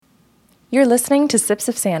You're listening to Sips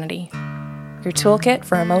of Sanity, your toolkit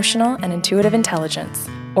for emotional and intuitive intelligence,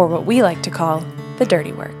 or what we like to call the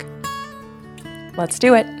dirty work. Let's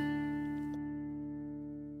do it.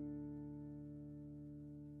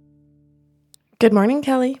 Good morning,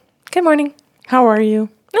 Kelly. Good morning. How are you?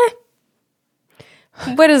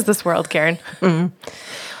 What is this world, Karen?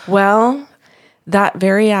 Well, that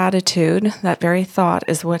very attitude, that very thought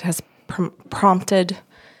is what has prompted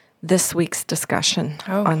this week's discussion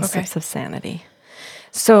on Sips of Sanity.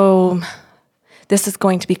 So this is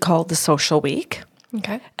going to be called the Social Week.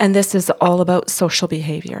 Okay. And this is all about social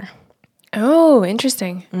behavior. Oh,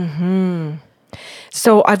 interesting.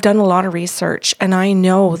 So I've done a lot of research, and I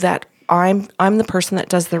know that I'm the person that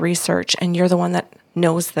does the research, and you're the one that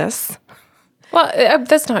knows this. Well,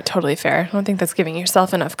 that's not totally fair. I don't think that's giving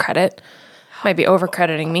yourself enough credit. Might be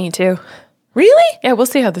over-crediting me, too. Really? Yeah, we'll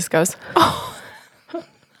see how this goes. Oh.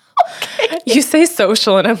 Okay. You say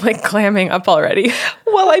social, and I'm like clamming up already.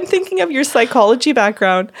 Well, I'm thinking of your psychology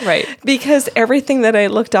background. Right. Because everything that I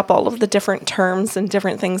looked up, all of the different terms and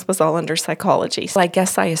different things was all under psychology. So I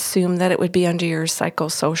guess I assumed that it would be under your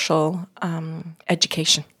psychosocial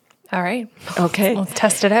education. All right. Okay. Let's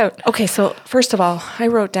test it out. Okay, so first of all, I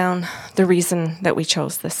wrote down the reason that we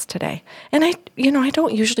chose this today. And I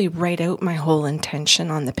don't usually write out my whole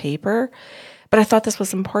intention on the paper, but I thought this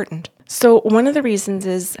was important. So one of the reasons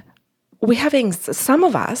is some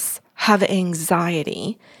of us have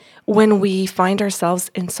anxiety when we find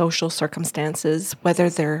ourselves in social circumstances, whether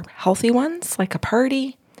they're healthy ones, like a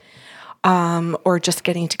party, or just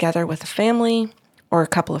getting together with a family or a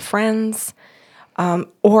couple of friends,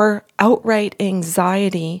 or outright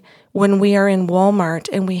anxiety when we are in Walmart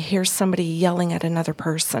and we hear somebody yelling at another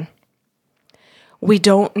person. We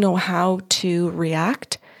don't know how to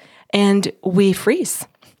react, and we freeze.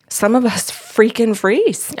 Some of us freaking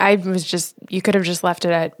freeze. You could have just left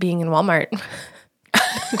it at being in Walmart.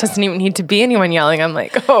 It doesn't even need to be anyone yelling. I'm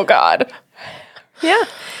like, oh God. Yeah.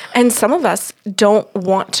 And some of us don't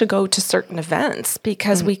want to go to certain events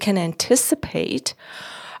because we can anticipate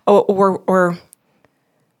or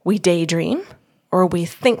we daydream or we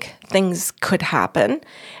think things could happen.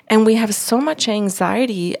 And we have so much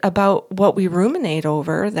anxiety about what we ruminate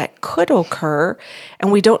over that could occur,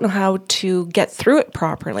 and we don't know how to get through it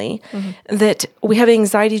properly, that we have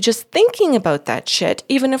anxiety just thinking about that shit,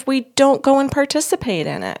 even if we don't go and participate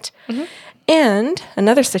in it. And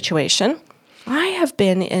another situation, I have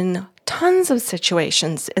been in tons of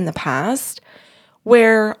situations in the past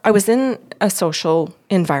where I was in a social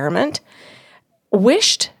environment,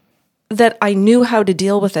 wished that I knew how to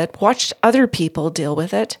deal with it, watched other people deal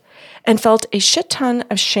with it, and felt a shit ton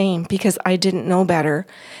of shame because I didn't know better.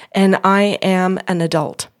 And I am an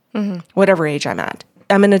adult, whatever age I'm at.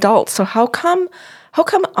 I'm an adult. So how come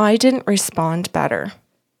I didn't respond better?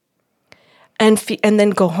 And then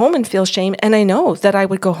go home and feel shame. And I know that I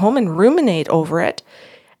would go home and ruminate over it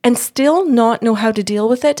and still not know how to deal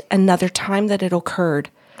with it another time that it occurred.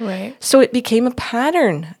 Right. So it became a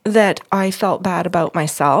pattern that I felt bad about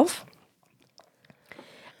myself.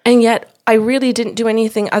 And yet I really didn't do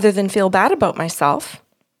anything other than feel bad about myself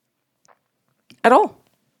at all.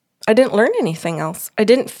 I didn't learn anything else. I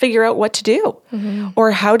didn't figure out what to do or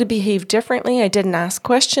how to behave differently. I didn't ask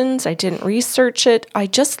questions. I didn't research it. I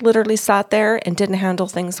just literally sat there and didn't handle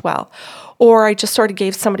things well. Or I just sort of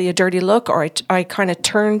gave somebody a dirty look, or I kind of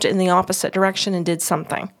turned in the opposite direction and did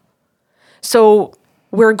something. So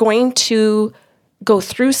we're going to go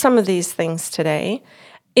through some of these things today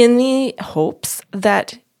in the hopes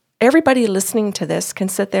that everybody listening to this can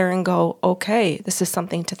sit there and go, okay, this is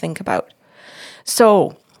something to think about.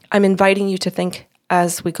 So I'm inviting you to think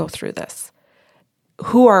as we go through this.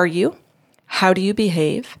 Who are you? How do you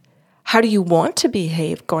behave? How do you want to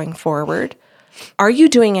behave going forward? Are you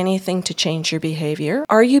doing anything to change your behavior?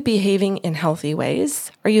 Are you behaving in healthy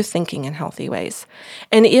ways? Are you thinking in healthy ways?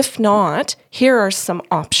 And if not, here are some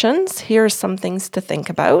options. Here are some things to think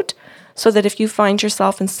about, so that if you find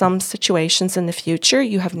yourself in some situations in the future,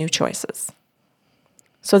 you have new choices.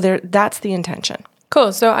 So that's the intention.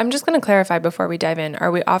 Cool. So I'm just going to clarify before we dive in.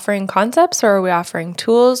 Are we offering concepts, or are we offering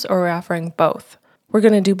tools, or are we offering both? We're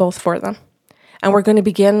going to do both for them. And we're going to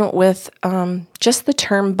begin with just the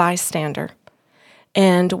term bystander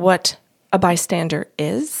and what a bystander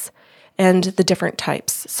is and the different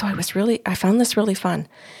types. So I found this really fun.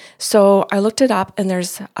 So I looked it up, and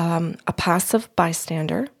there's a passive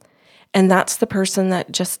bystander. And that's the person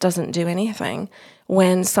that just doesn't do anything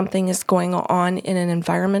when something is going on in an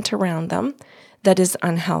environment around them that is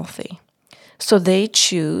unhealthy. So they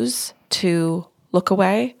choose to look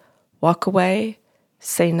away, walk away,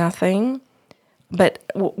 say nothing, but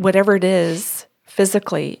whatever it is,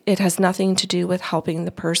 physically, it has nothing to do with helping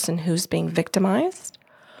the person who's being victimized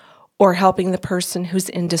or helping the person who's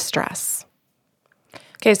in distress.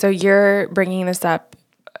 Okay, so you're bringing this up.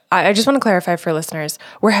 I just want to clarify for listeners,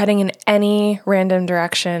 we're heading in any random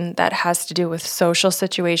direction that has to do with social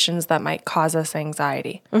situations that might cause us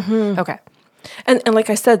anxiety. Mm-hmm. Okay. And like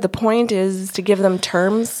I said, the point is to give them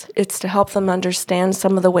terms. It's to help them understand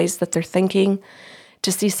some of the ways that they're thinking,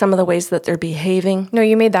 to see some of the ways that they're behaving. No,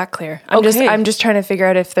 you made that clear. I'm just trying to figure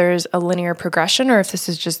out if there's a linear progression or if this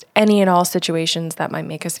is just any and all situations that might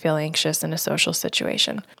make us feel anxious in a social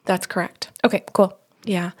situation. That's correct. Okay, cool.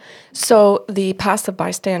 Yeah. So the passive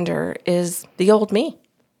bystander is the old me.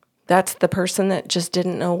 That's the person that just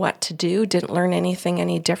didn't know what to do, didn't learn anything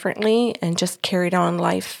any differently, and just carried on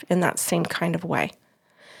life in that same kind of way.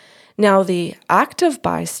 Now, the active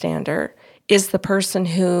bystander is the person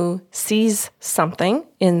who sees something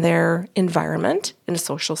in their environment, in a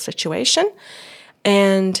social situation,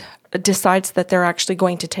 and decides that they're actually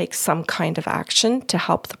going to take some kind of action to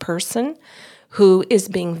help the person who is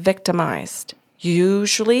being victimized.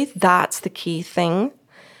 Usually, that's the key thing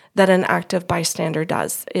that an active bystander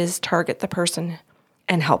does, is target the person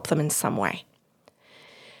and help them in some way.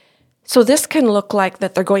 So this can look like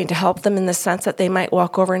that they're going to help them in the sense that they might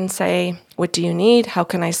walk over and say, "What do you need? How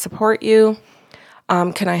can I support you?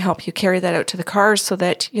 Can I help you carry that out to the car so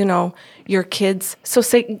that, your kids..." So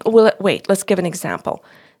let's give an example.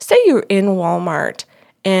 Say you're in Walmart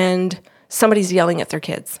and somebody's yelling at their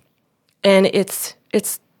kids and it's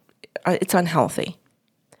unhealthy.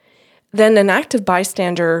 Then an active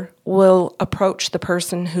bystander will approach the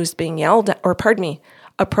person who's being yelled at,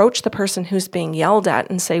 approach the person who's being yelled at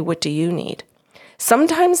and say, "What do you need?"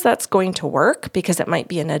 Sometimes that's going to work because it might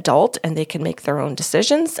be an adult and they can make their own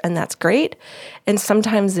decisions, and that's great. And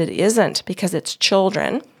sometimes it isn't because it's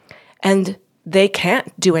children and they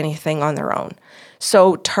can't do anything on their own.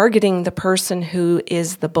 So targeting the person who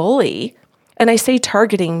is the bully, and I say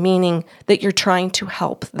targeting meaning that you're trying to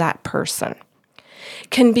help that person,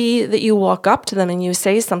 can be that you walk up to them and you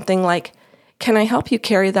say something like, "Can I help you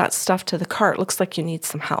carry that stuff to the car? It looks like you need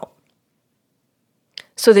some help,"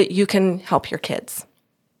 so that you can help your kids.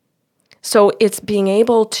 So it's being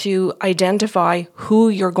able to identify who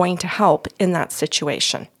you're going to help in that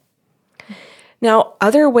situation. Now,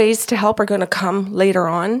 other ways to help are going to come later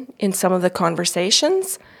on in some of the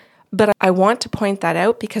conversations, but I want to point that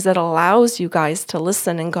out because it allows you guys to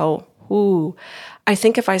listen and go, "Ooh, I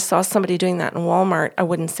think if I saw somebody doing that in Walmart, I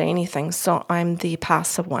wouldn't say anything, so I'm the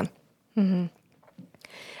passive one." Mm-hmm.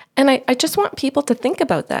 And I just want people to think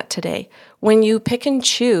about that today. When you pick and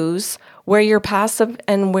choose where you're passive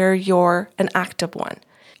and where you're an active one.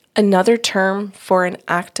 Another term for an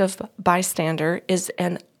active bystander is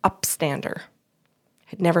an upstander.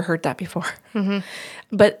 I'd never heard that before. Mm-hmm.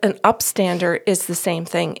 But an upstander is the same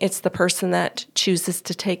thing. It's the person that chooses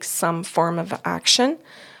to take some form of action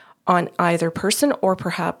on either person or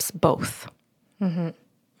perhaps both. Mm-hmm.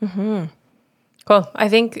 Mm-hmm. Cool. I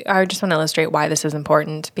think I just want to illustrate why this is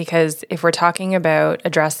important, because if we're talking about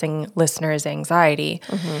addressing listeners' anxiety,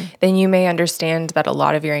 then you may understand that a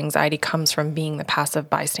lot of your anxiety comes from being the passive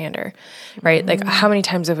bystander, right? Like, how many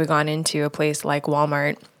times have we gone into a place like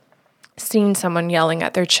Walmart, seen someone yelling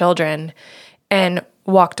at their children and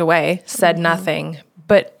walked away, said nothing,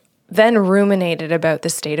 but then ruminated about the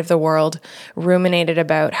state of the world, ruminated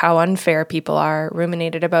about how unfair people are,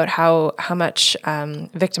 ruminated about how much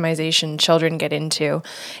victimization children get into,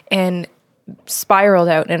 and spiraled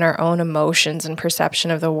out in our own emotions and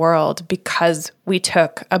perception of the world because we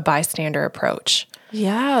took a bystander approach.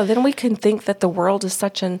 Yeah, then we can think that the world is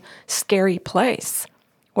such a scary place.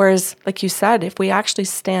 Whereas, like you said, if we actually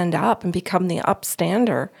stand up and become the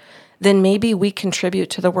upstander, then maybe we contribute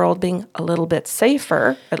to the world being a little bit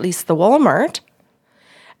safer, at least the Walmart.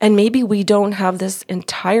 And maybe we don't have this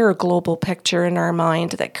entire global picture in our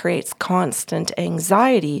mind that creates constant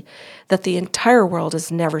anxiety that the entire world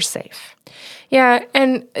is never safe. Yeah,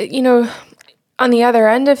 and on the other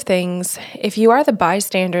end of things, if you are the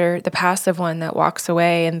bystander, the passive one that walks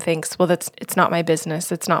away and thinks, well, it's not my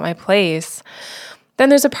business, it's not my place, then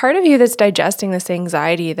there's a part of you that's digesting this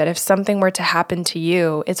anxiety that if something were to happen to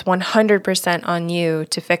you, it's 100% on you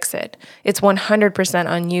to fix it. It's 100%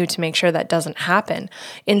 on you to make sure that doesn't happen,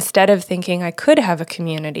 instead of thinking I could have a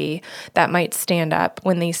community that might stand up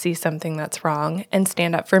when they see something that's wrong and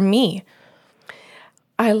stand up for me.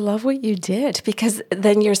 I love what you did, because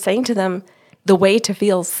then you're saying to them, the way to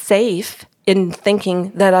feel safe in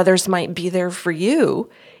thinking that others might be there for you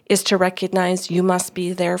is to recognize you must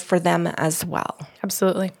be there for them as well.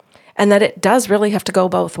 Absolutely. And that it does really have to go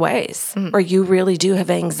both ways, or you really do have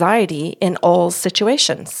anxiety in all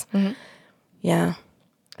situations. Mm-hmm. Yeah,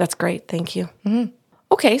 that's great. Thank you.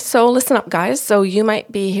 Okay, so listen up, guys. So you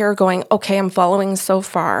might be here going, okay, I'm following so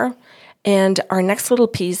far. And our next little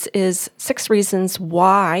piece is 6 reasons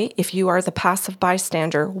why, if you are the passive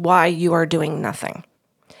bystander, why you are doing nothing.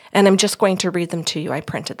 And I'm just going to read them to you. I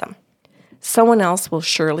printed them. Someone else will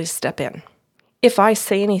surely step in. If I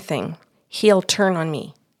say anything, he'll turn on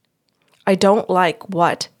me. I don't like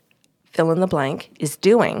what fill in the blank is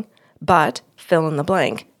doing, but fill in the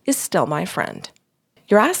blank is still my friend.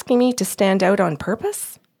 You're asking me to stand out on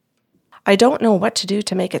purpose? I don't know what to do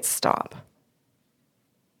to make it stop.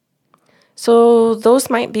 So those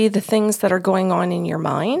might be the things that are going on in your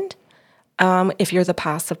mind if you're the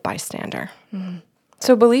passive bystander.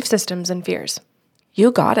 So belief systems and fears.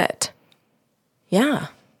 You got it. Yeah.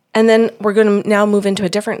 And then we're going to now move into a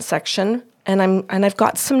different section, and I've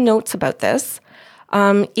got some notes about this.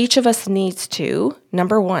 Each of us needs to,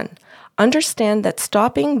 number 1, understand that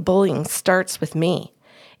stopping bullying starts with me.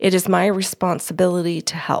 It is my responsibility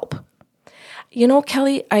to help. You know,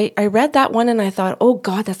 Kelly, I read that one and I thought, oh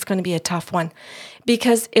God, that's going to be a tough one.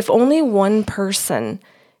 Because if only one person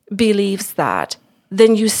believes that,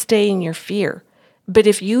 then you stay in your fear. But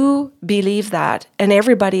if you believe that and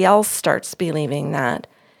everybody else starts believing that,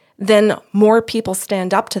 then more people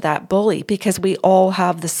stand up to that bully because we all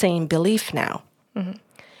have the same belief now.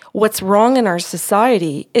 What's wrong in our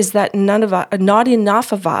society is that not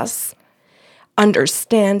enough of us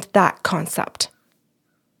understand that concept.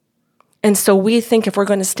 And so we think if we're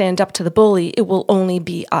going to stand up to the bully, it will only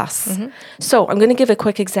be us. So I'm going to give a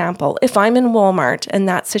quick example. If I'm in Walmart and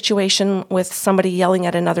that situation with somebody yelling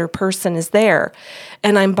at another person is there,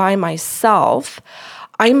 and I'm by myself,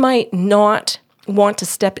 I might not want to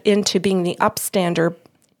step into being the upstander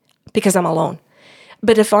because I'm alone.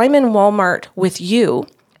 But if I'm in Walmart with you,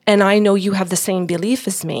 and I know you have the same belief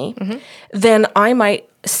as me, then I might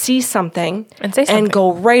see something and say something and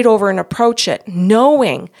go right over and approach it,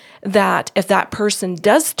 knowing that if that person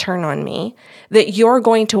does turn on me, that you're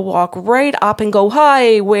going to walk right up and go,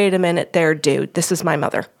 hi, wait a minute there, dude, this is my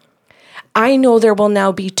mother. I know there will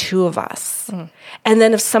now be 2 of us. And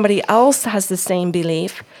then if somebody else has the same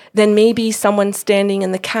belief, then maybe someone standing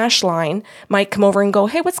in the cash line might come over and go,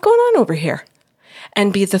 hey, what's going on over here?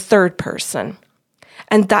 And be the 3rd person.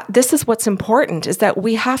 And this is what's important, is that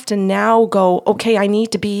we have to now go, okay, I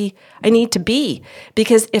need to be,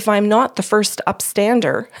 because if I'm not the first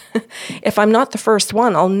upstander, if I'm not the first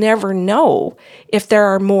one, I'll never know if there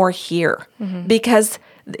are more here, because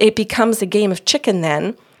it becomes a game of chicken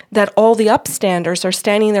then, that all the upstanders are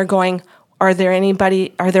standing there going, are there any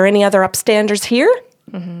other upstanders here?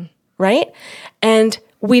 Right? And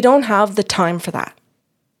we don't have the time for that.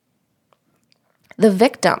 The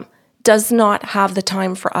victim does not have the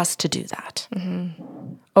time for us to do that.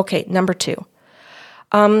 Okay, number 2.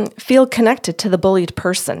 Feel connected to the bullied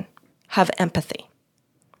person. Have empathy.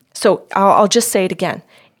 So I'll just say it again.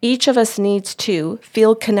 Each of us needs to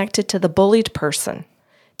feel connected to the bullied person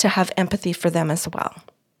to have empathy for them as well.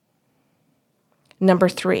 Number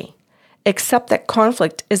 3, accept that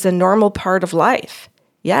conflict is a normal part of life.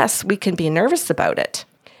 Yes, we can be nervous about it.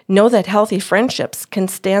 Know that healthy friendships can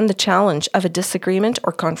stand the challenge of a disagreement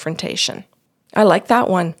or confrontation. I like that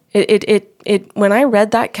one. When I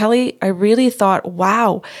read that, Kelly, I really thought,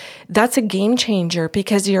 wow, that's a game changer,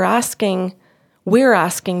 because we're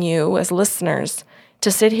asking you as listeners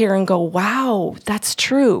to sit here and go, wow, that's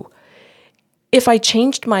true. If I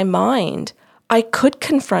changed my mind, I could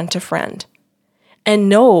confront a friend and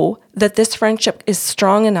know that this friendship is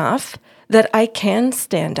strong enough that I can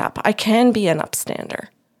stand up. I can be an upstander,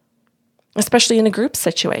 especially in a group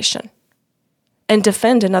situation, and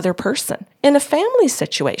defend another person in a family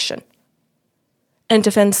situation and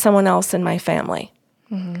defend someone else in my family.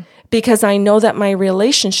 Because I know that my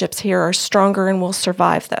relationships here are stronger and will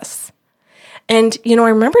survive this. And, I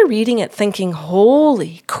remember reading it thinking,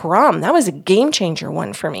 holy crumb, that was a game changer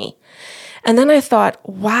one for me. And then I thought,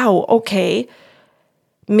 wow, okay,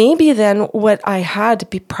 maybe then what I had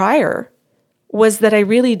prior was that I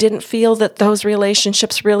really didn't feel that those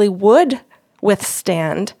relationships really would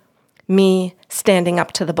withstand me standing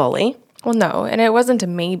up to the bully. Well, no, and it wasn't a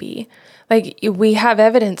maybe. Like, we have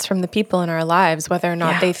evidence from the people in our lives, whether or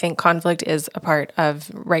not they think conflict is a part of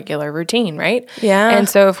regular routine, right? Yeah. And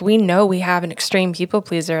so if we know we have an extreme people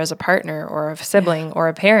pleaser as a partner or a sibling or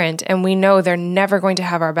a parent, and we know they're never going to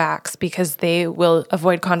have our backs because they will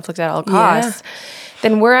avoid conflict at all costs,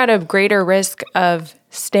 then we're at a greater risk of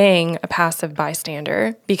staying a passive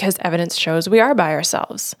bystander because evidence shows we are by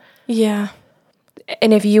ourselves. Yeah.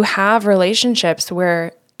 And if you have relationships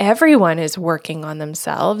where everyone is working on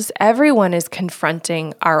themselves, everyone is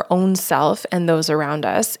confronting our own self and those around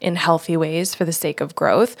us in healthy ways for the sake of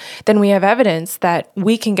growth, then we have evidence that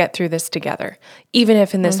we can get through this together, even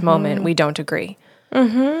if in this moment we don't agree.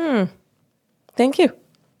 Thank you.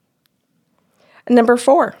 Number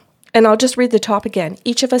 4, and I'll just read the top again.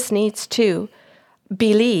 Each of us needs to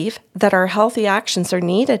believe that our healthy actions are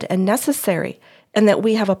needed and necessary, and that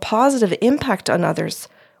we have a positive impact on others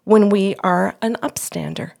when we are an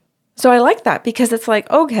upstander. So I like that because it's like,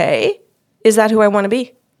 okay, is that who I want to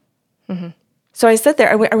be? So I sit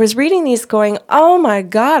there, I was reading these going, oh my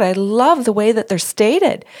God, I love the way that they're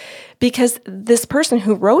stated, because this person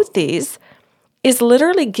who wrote these is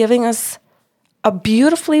literally giving us a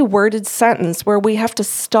beautifully worded sentence where we have to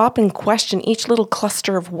stop and question each little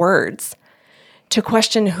cluster of words to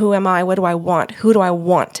question, who am I? What do I want? Who do I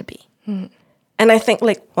want to be? And I think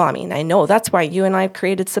I know that's why you and I have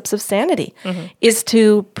created Sips of Sanity, is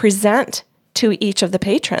to present to each of the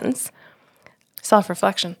patrons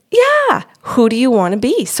Self-reflection. Yeah. Who do you want to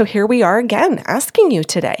be? So here we are again, asking you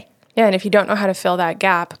today. Yeah, and if you don't know how to fill that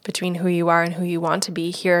gap between who you are and who you want to be,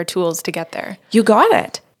 here are tools to get there. You got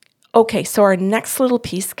it. Okay, so our next little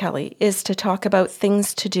piece, Kelly, is to talk about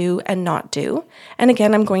things to do and not do. And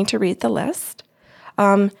again, I'm going to read the list.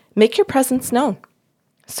 Make your presence known.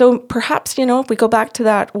 So perhaps, if we go back to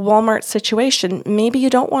that Walmart situation, maybe you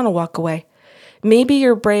don't want to walk away. Maybe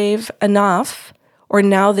you're brave enough, or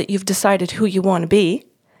now that you've decided who you want to be,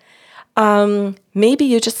 maybe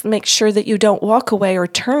you just make sure that you don't walk away or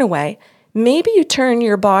turn away. Maybe you turn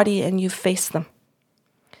your body and you face them.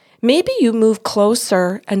 Maybe you move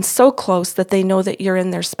closer and so close that they know that you're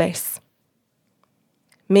in their space.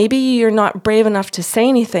 Maybe you're not brave enough to say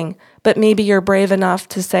anything, but maybe you're brave enough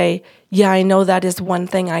to say, yeah, I know that is one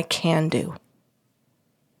thing I can do.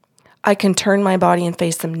 I can turn my body and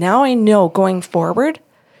face them. Now I know going forward,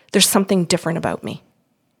 there's something different about me.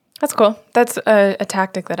 That's cool. That's a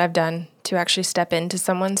tactic that I've done to actually step into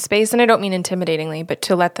someone's space. And I don't mean intimidatingly, but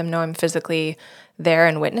to let them know I'm physically there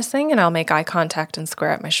and witnessing, and I'll make eye contact and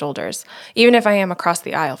square up my shoulders, even if I am across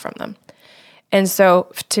the aisle from them. And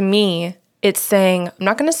so to me, it's saying, I'm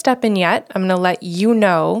not going to step in yet. I'm going to let you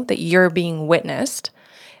know that you're being witnessed.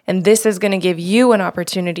 And this is going to give you an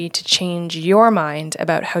opportunity to change your mind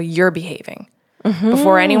about how you're behaving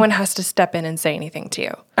before anyone has to step in and say anything to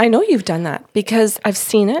you. I know you've done that because I've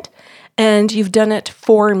seen it, and you've done it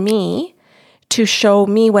for me to show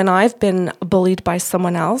me when I've been bullied by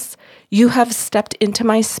someone else. You have stepped into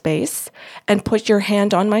my space and put your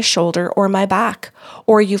hand on my shoulder or my back,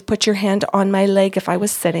 or you've put your hand on my leg if I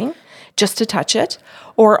was sitting, just to touch it,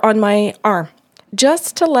 or on my arm,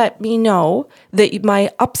 just to let me know that my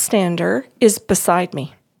upstander is beside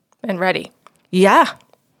me. And ready. Yeah.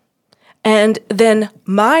 And then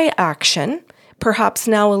my action, perhaps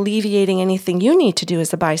now alleviating anything you need to do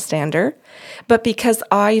as a bystander, but because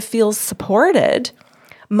I feel supported,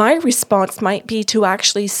 my response might be to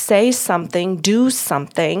actually say something, do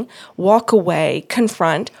something, walk away,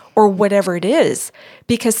 confront, or whatever it is.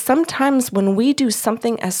 Because sometimes when we do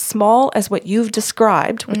something as small as what you've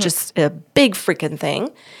described, which is a big freaking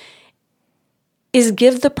thing, is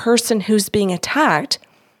give the person who's being attacked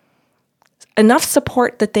enough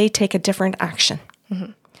support that they take a different action.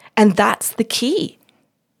 And that's the key.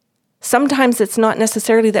 Sometimes it's not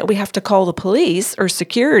necessarily that we have to call the police or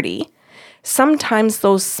security. Sometimes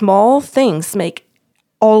those small things make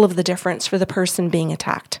all of the difference for the person being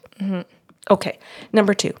attacked. Okay,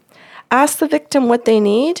 number 2, ask the victim what they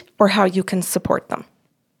need or how you can support them.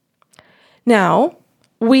 Now,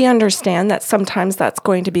 we understand that sometimes that's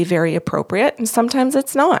going to be very appropriate and sometimes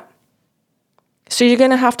it's not. So you're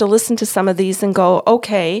going to have to listen to some of these and go,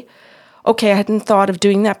 okay, I hadn't thought of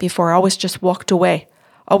doing that before. I always just walked away.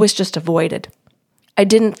 Always just avoided. I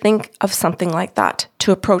didn't think of something like that,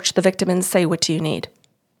 to approach the victim and say, what do you need?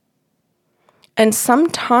 And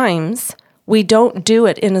sometimes we don't do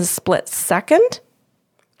it in a split second.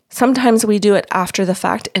 Sometimes we do it after the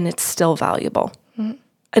fact and it's still valuable.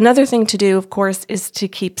 Another thing to do, of course, is to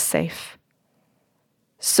keep safe.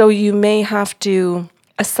 So you may have to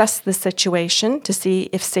assess the situation to see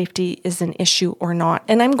if safety is an issue or not.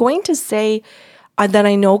 And I'm going to say that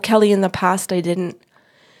I know, Kelly, in the past I didn't.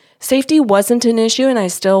 Safety wasn't an issue and I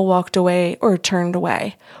still walked away or turned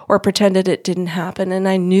away or pretended it didn't happen, and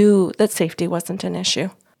I knew that safety wasn't an issue.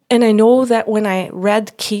 And I know that when I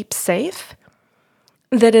read Keep Safe,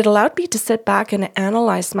 that it allowed me to sit back and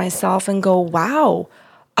analyze myself and go, wow,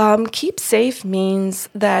 keep safe means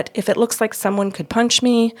that if it looks like someone could punch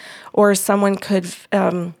me or someone could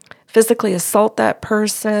physically assault that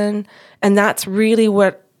person, and that's really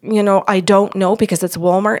what, I don't know because it's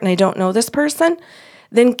Walmart and I don't know this person,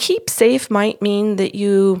 then keep safe might mean that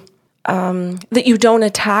you don't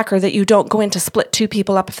attack or that you don't go in to split two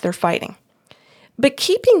people up if they're fighting. But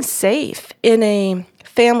keeping safe in a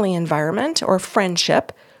family environment or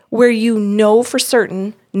friendship where you know for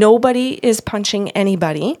certain nobody is punching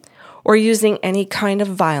anybody or using any kind of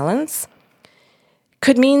violence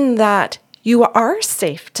could mean that you are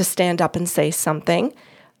safe to stand up and say something,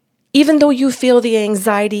 even though you feel the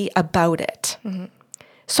anxiety about it. Mm-hmm.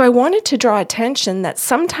 So I wanted to draw attention that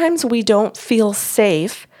sometimes we don't feel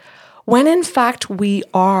safe when in fact we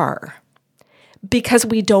are, because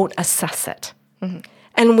we don't assess it. Mm-hmm.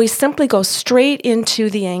 And we simply go straight into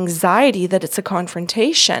the anxiety that it's a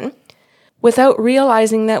confrontation without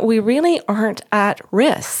realizing that we really aren't at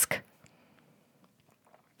risk.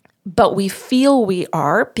 But we feel we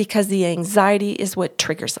are because the anxiety is what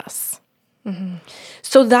triggers us. Mm-hmm.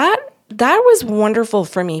 So that was wonderful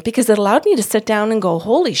for me because it allowed me to sit down and go,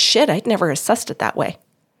 holy shit, I'd never assessed it that way.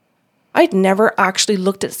 I'd never actually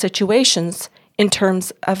looked at situations in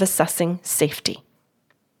terms of assessing safety.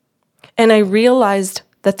 And I realized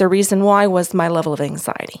that the reason why was my level of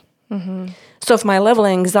anxiety. Mm-hmm. So if my level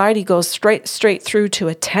of anxiety goes straight through to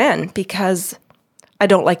a 10 because I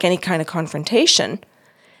don't like any kind of confrontation,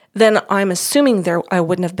 then I'm assuming I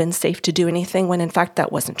wouldn't have been safe to do anything when in fact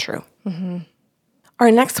that wasn't true. Mm-hmm.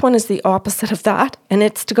 Our next one is the opposite of that, and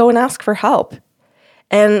it's to go and ask for help.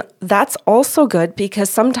 And that's also good because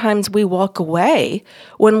sometimes we walk away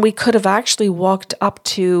when we could have actually walked up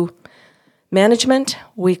to management.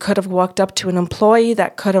 We could have walked up to an employee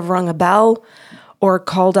that could have rung a bell or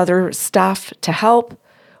called other staff to help.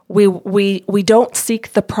 We don't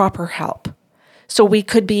seek the proper help. So we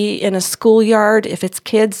could be in a schoolyard if it's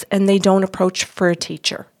kids and they don't approach for a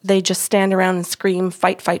teacher. They just stand around and scream,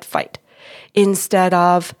 fight, fight, fight, instead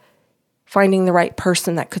of finding the right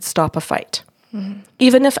person that could stop a fight. Mm-hmm.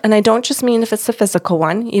 Even if, and I don't just mean if it's a physical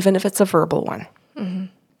one, even if it's a verbal one. Mm-hmm.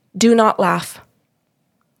 Do not laugh.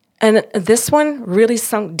 And this one really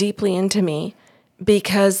sunk deeply into me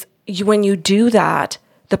because when you do that,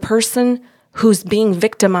 the person who's being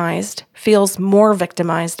victimized feels more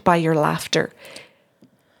victimized by your laughter.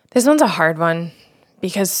 This one's a hard one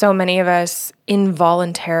because so many of us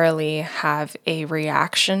involuntarily have a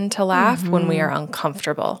reaction to laugh when we are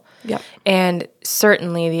uncomfortable. Yep. And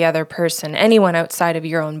certainly the other person, anyone outside of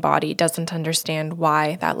your own body, doesn't understand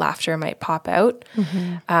why that laughter might pop out,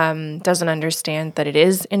 doesn't understand that it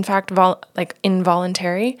is, in fact,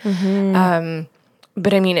 involuntary. Mm-hmm.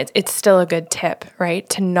 But I mean, it's still a good tip, right?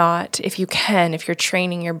 To not, if you're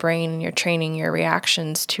training your brain and you're training your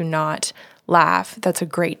reactions to not laugh, that's a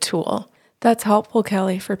great tool. That's helpful,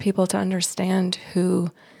 Kelly, for people to understand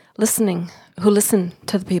who listen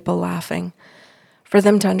to the people laughing, for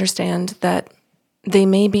them to understand that they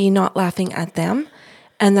may be not laughing at them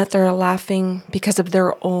and that they're laughing because of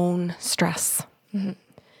their own stress. Mm-hmm.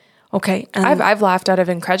 Okay. And I've laughed out of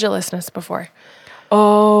incredulousness before.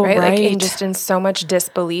 Oh, right. Like in so much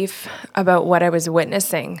disbelief about what I was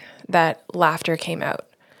witnessing that laughter came out.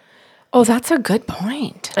 Oh, that's a good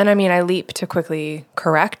point. And I mean, I leap to quickly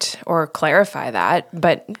correct or clarify that,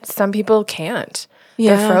 but some people can't.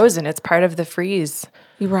 Yeah. They're frozen. It's part of the freeze.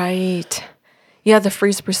 Right. Yeah, the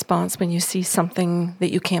freeze response when you see something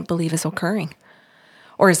that you can't believe is occurring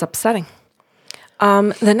or is upsetting.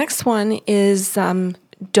 The next one is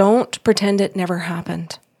don't pretend it never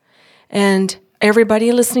happened. And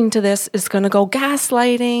everybody listening to this is going to go,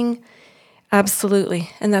 gaslighting. Absolutely.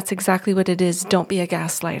 And that's exactly what it is. Don't be a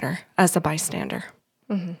gaslighter as a bystander.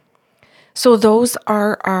 Mm-hmm. So those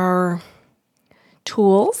are our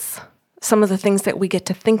tools, some of the things that we get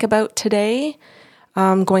to think about today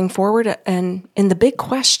going forward. And in the big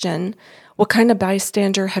question, what kind of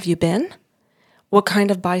bystander have you been? What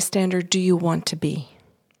kind of bystander do you want to be?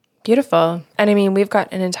 Beautiful. And I mean, we've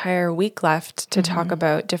got an entire week left to talk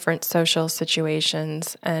about different social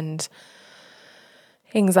situations and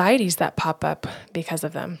anxieties that pop up because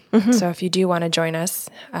of them. Mm-hmm. So if you do want to join us,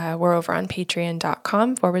 we're over on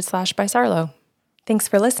patreon.com/BySarlo. Thanks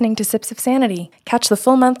for listening to Sips of Sanity. Catch the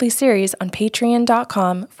full monthly series on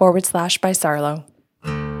patreon.com/BySarlo.